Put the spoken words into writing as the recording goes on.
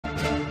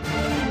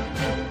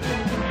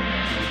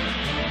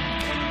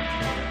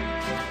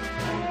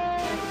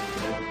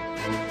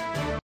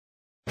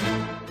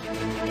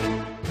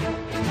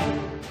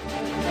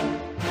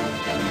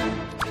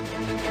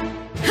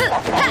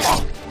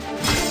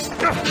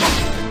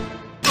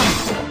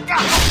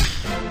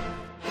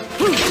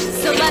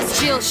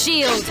Celestial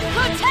shield,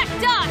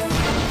 protect us!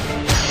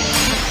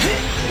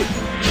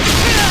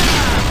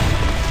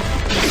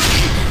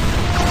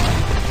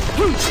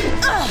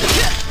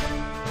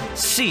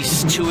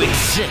 Cease to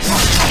exist.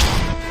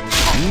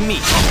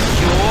 Meet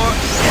your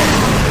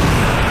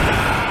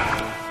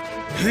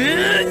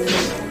end.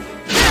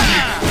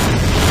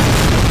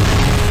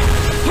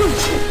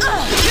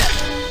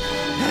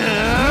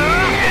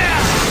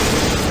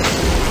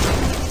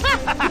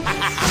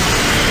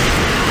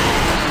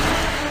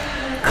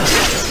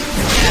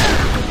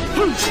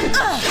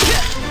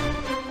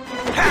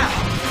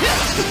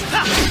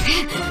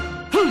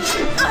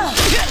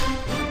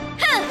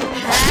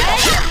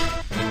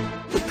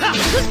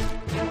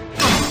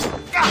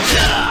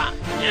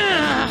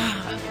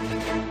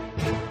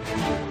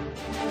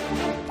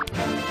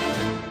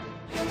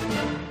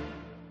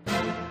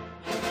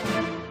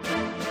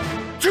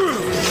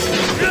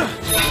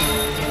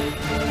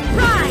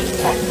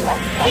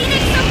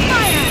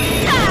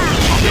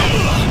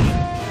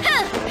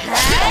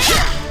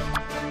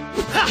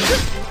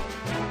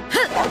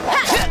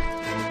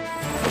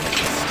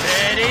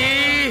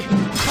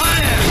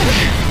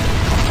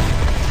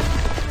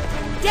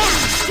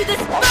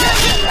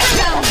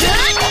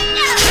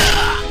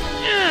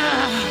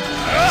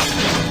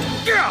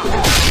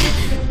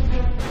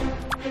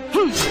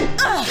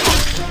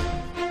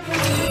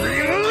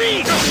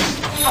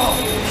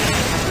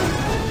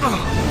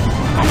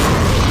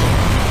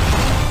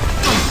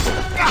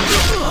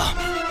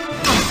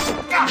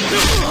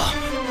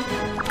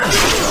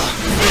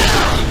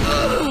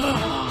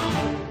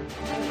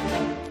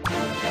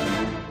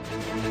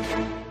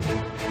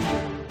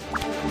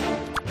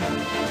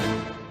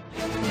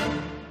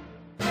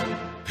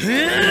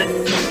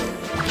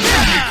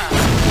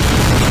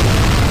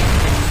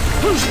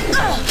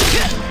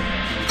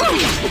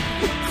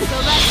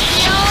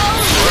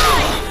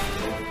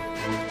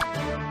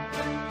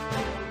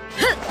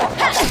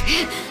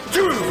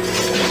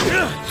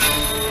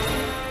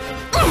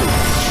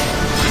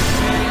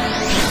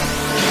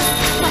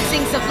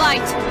 Blessings of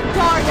light,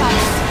 guard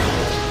us!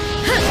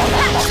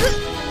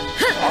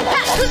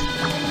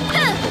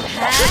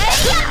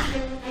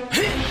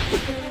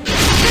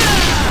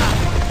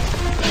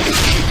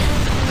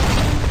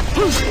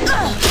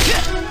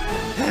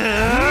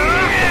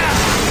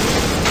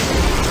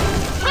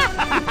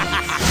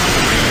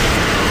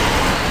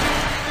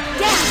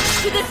 Down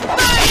to this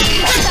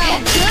burning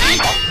sound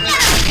good!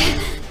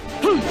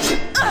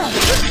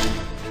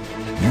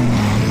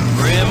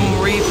 Grim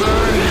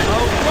Reaper,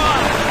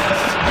 arise!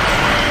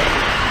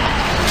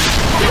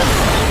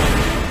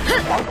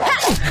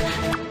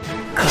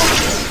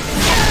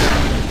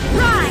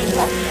 Rise!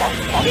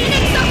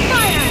 Phoenix of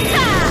fire!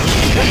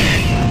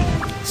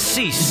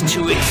 Cease to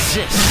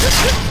exist.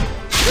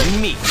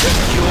 Meet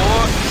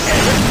your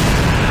end.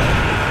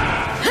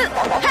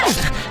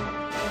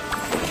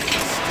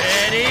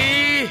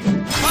 Steady!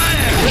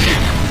 Fire!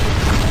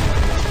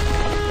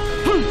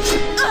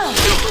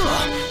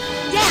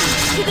 Down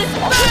to this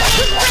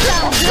burning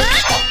sound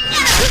good!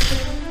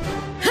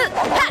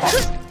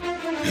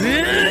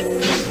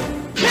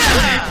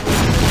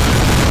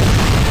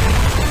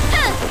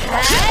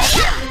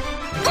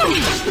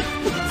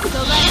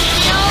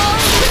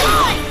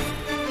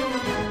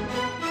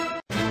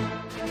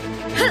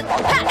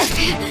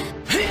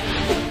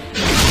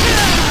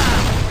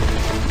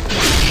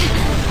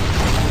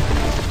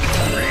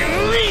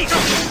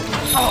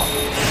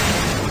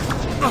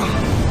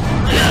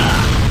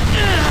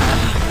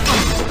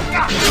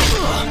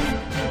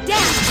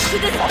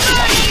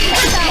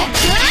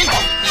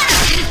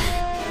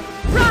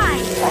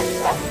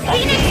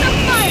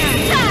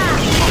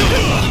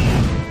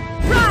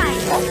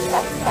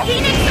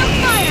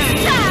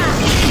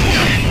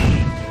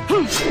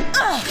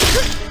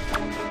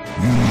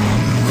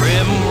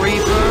 Grim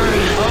Reaper,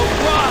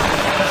 arise!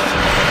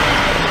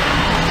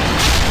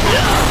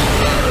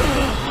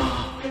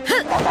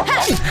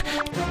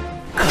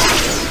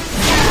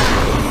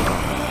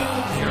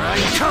 Here I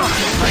come,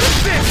 like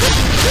this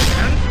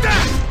and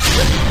that!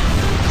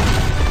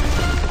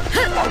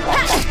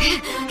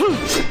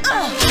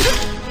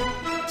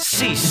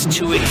 Cease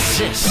to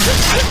exist.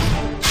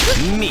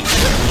 Meet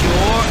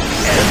your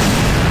end.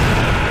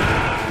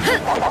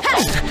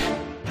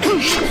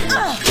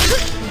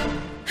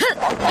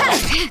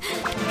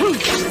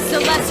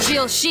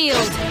 Celestial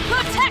shield,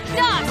 protect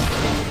us!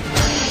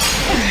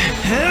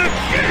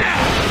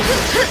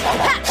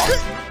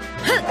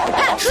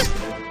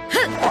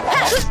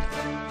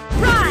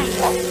 Rise!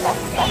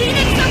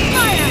 Phoenix of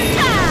fire!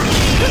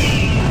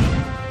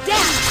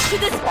 Down to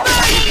this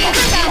burning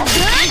sound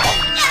good!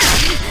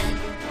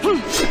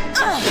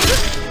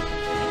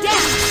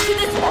 Down to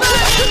this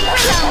burning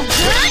sound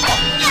good!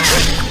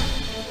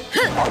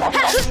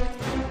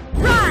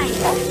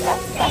 Rise!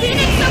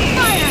 Phoenix of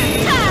fire!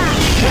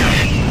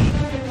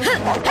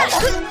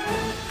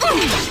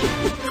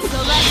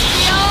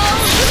 Celestial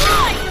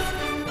light!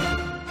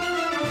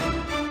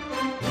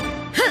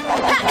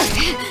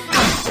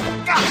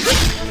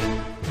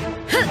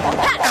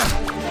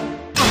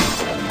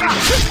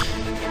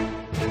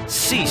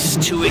 Cease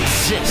to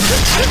exist.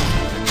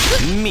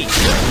 Meet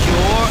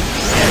your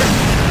end.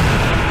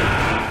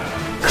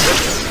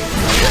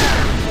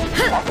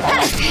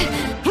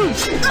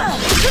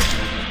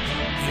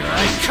 Here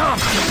I come!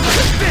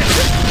 Like this!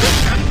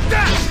 And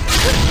that!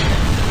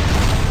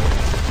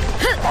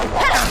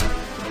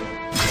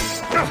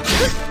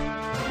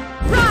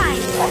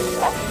 Rise!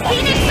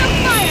 Phoenix of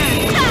fire!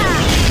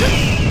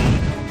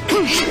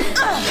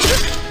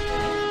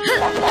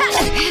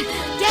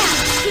 Down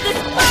to the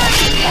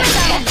burning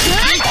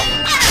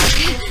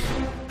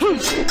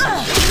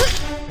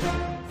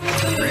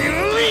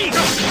Release!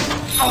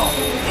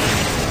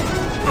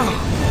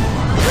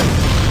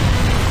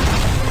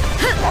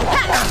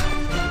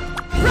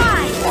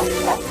 Rise!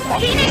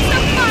 Phoenix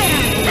of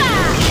fire!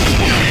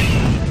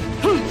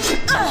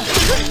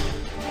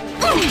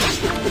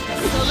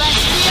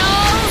 Celestial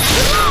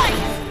light!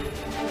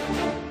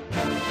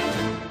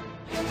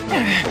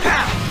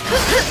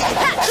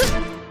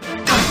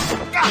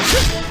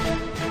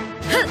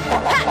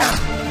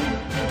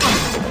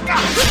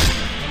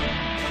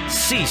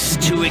 Cease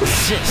to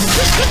exist.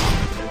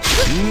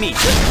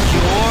 Meet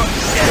your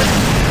end.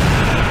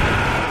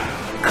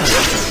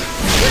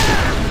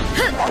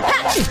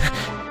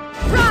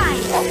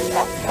 Rise!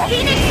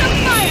 Phoenix of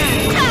fire!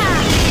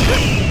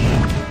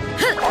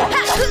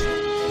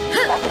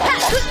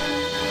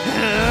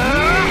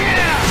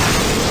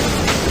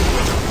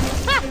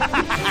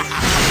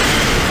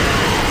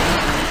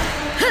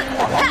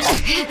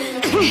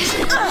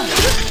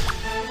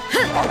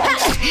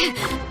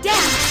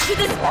 Down to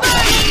this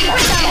burning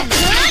rhythm!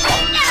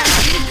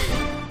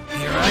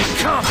 Here I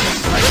come!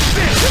 Like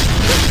this!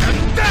 And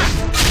that!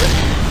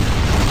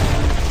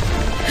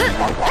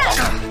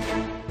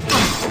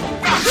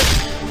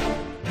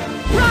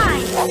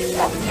 Rise!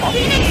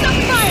 Phoenix of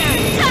fire!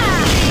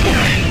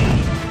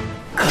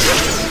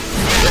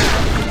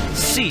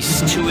 Cease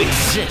to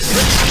exist.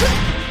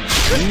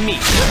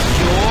 Meet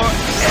your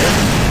end.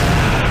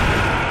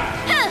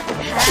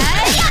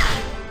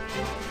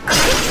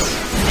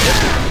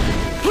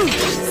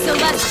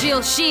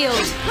 Celestial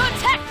shield,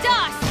 protect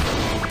us!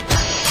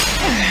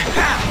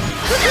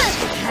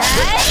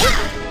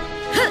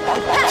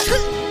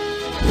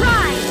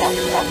 Rise!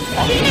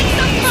 Phoenix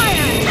of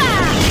fire!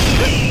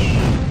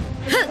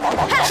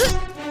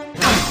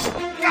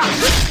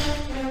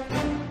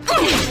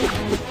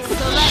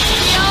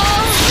 Celestial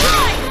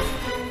light!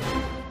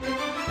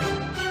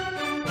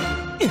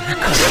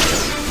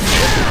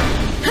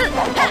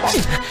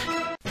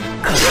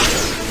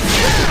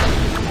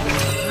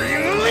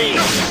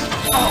 Release!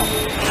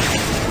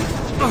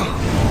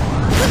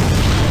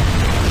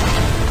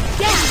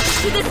 Down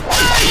to this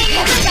burning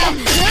rhythm!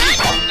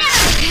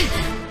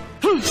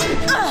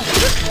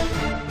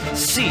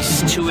 Cease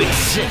to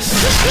exist.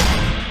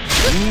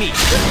 Meet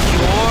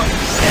your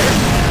end.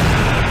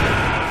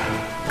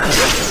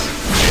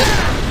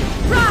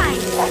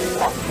 Rise!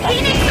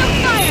 Phoenix of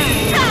fire!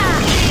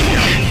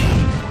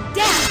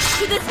 Down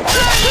to this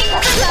burning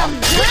rhythm!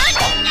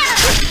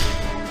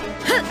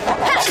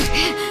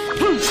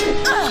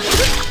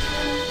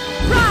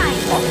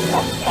 Rise!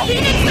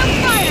 Phoenix of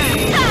fire!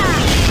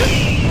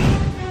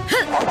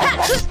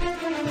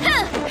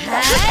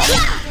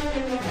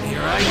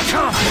 Here I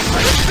come!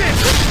 Like this!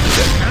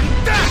 And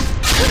that!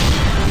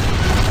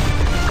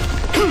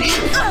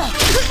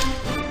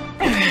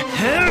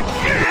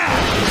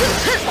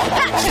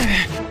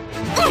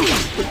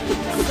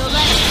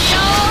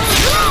 Celestial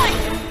light!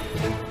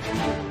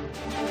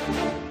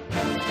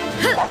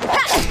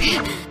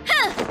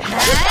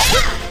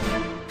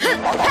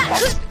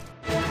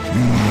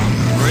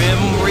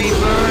 Grim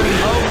Reaper,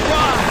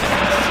 arise!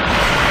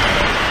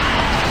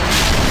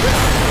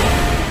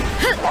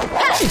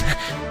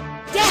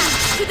 Down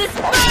to this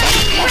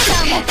burning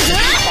rhythm!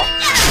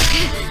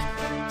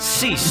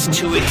 Cease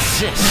to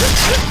exist.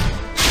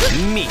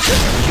 Meet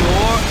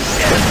your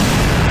end.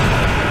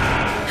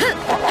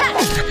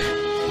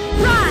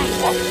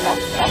 Rise!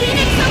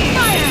 Phoenix of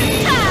fire!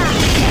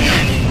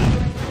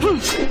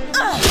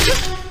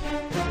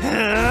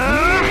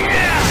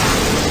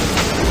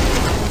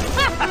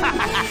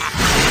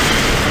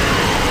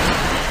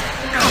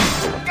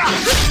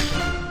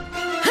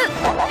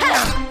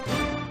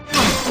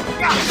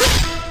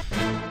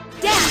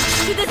 Down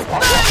to this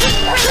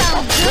burning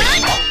rhythm!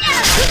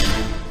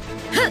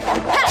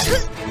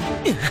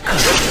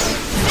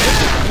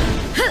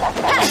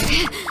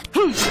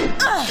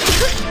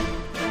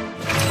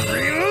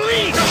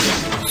 Release!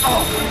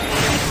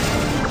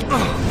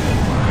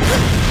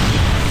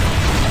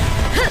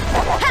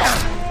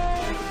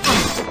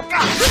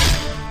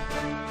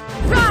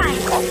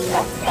 Rise!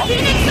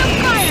 Phoenix of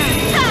fire!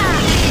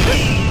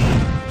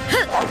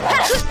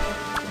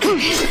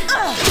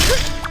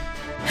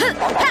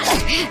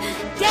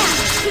 Down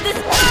to this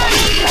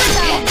burning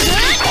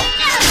rhythm!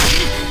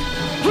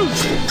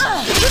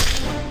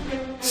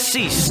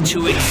 Cease to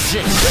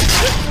exist.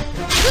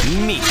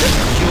 Meet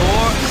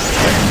your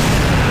end.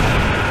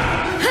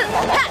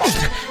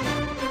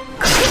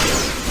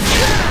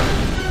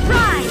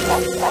 Rise!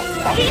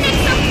 Phoenix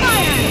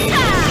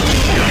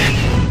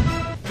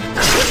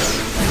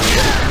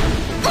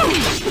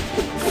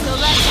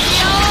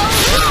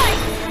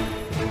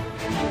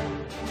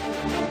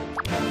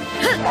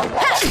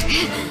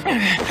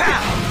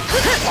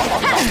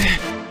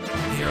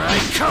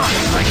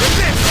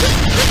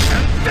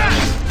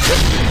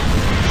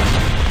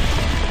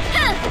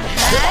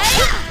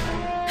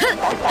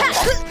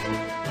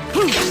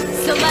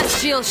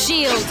Celestial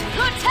shield,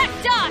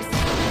 protect us!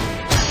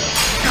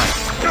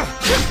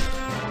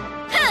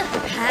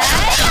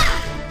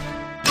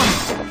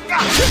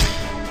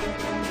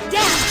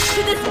 Dance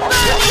to this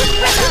burning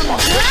rhythm!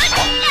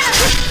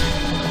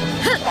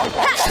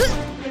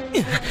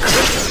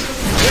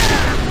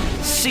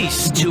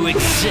 Cease to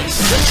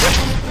exist.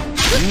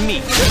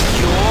 Meet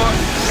your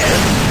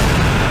end.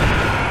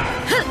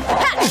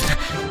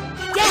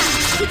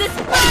 Dance to this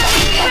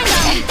burning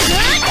rhythm!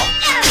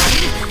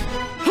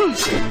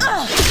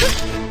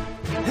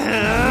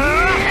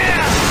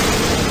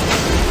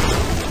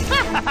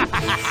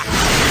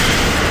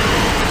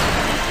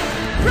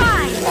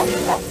 Rise!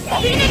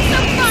 Phoenix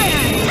of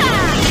fire!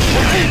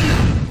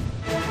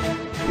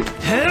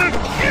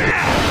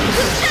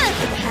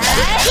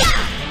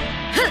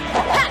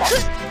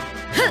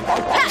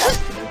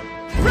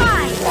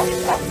 Rise!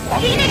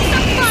 Phoenix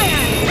of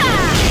fire!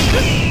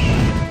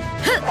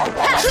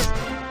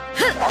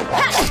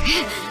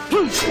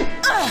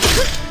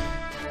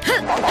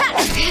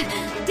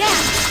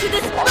 Dance to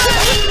this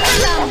burning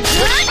rhythm!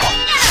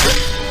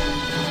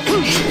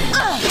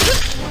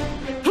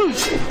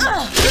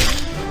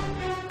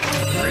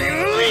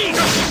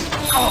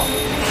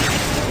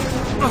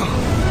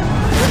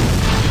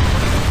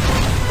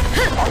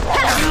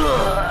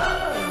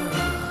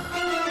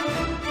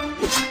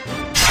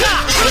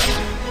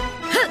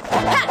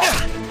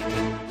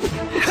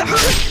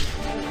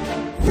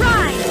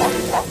 Rise!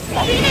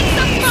 Phoenix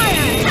of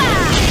fire!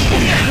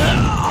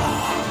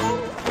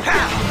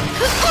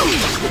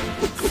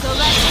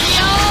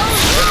 Celestial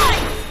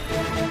light!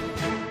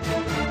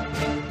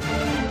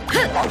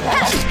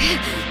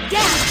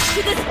 Dance to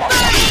this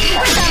burning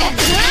rhythm!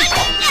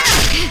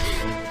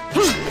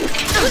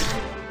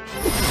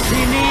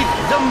 Beneath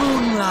the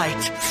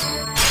moonlight.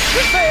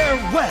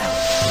 Farewell.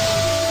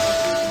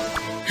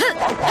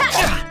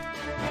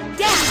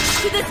 Dance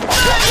to this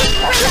burning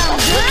rhythm!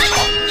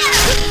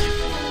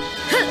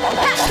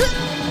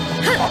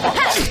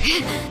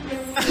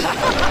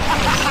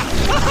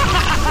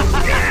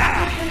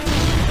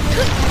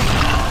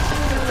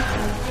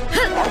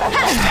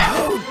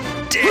 How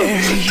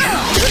dare you?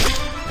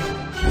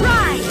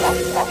 Rise!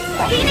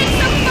 Phoenix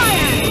of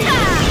fire!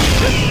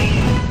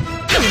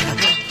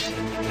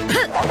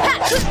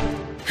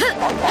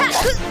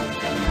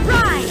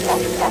 Rise!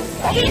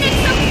 Phoenix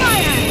of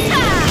fire!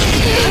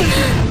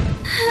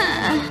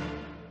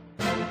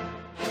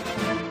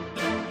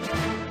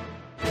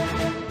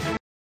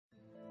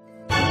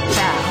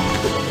 Bow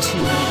to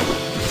me.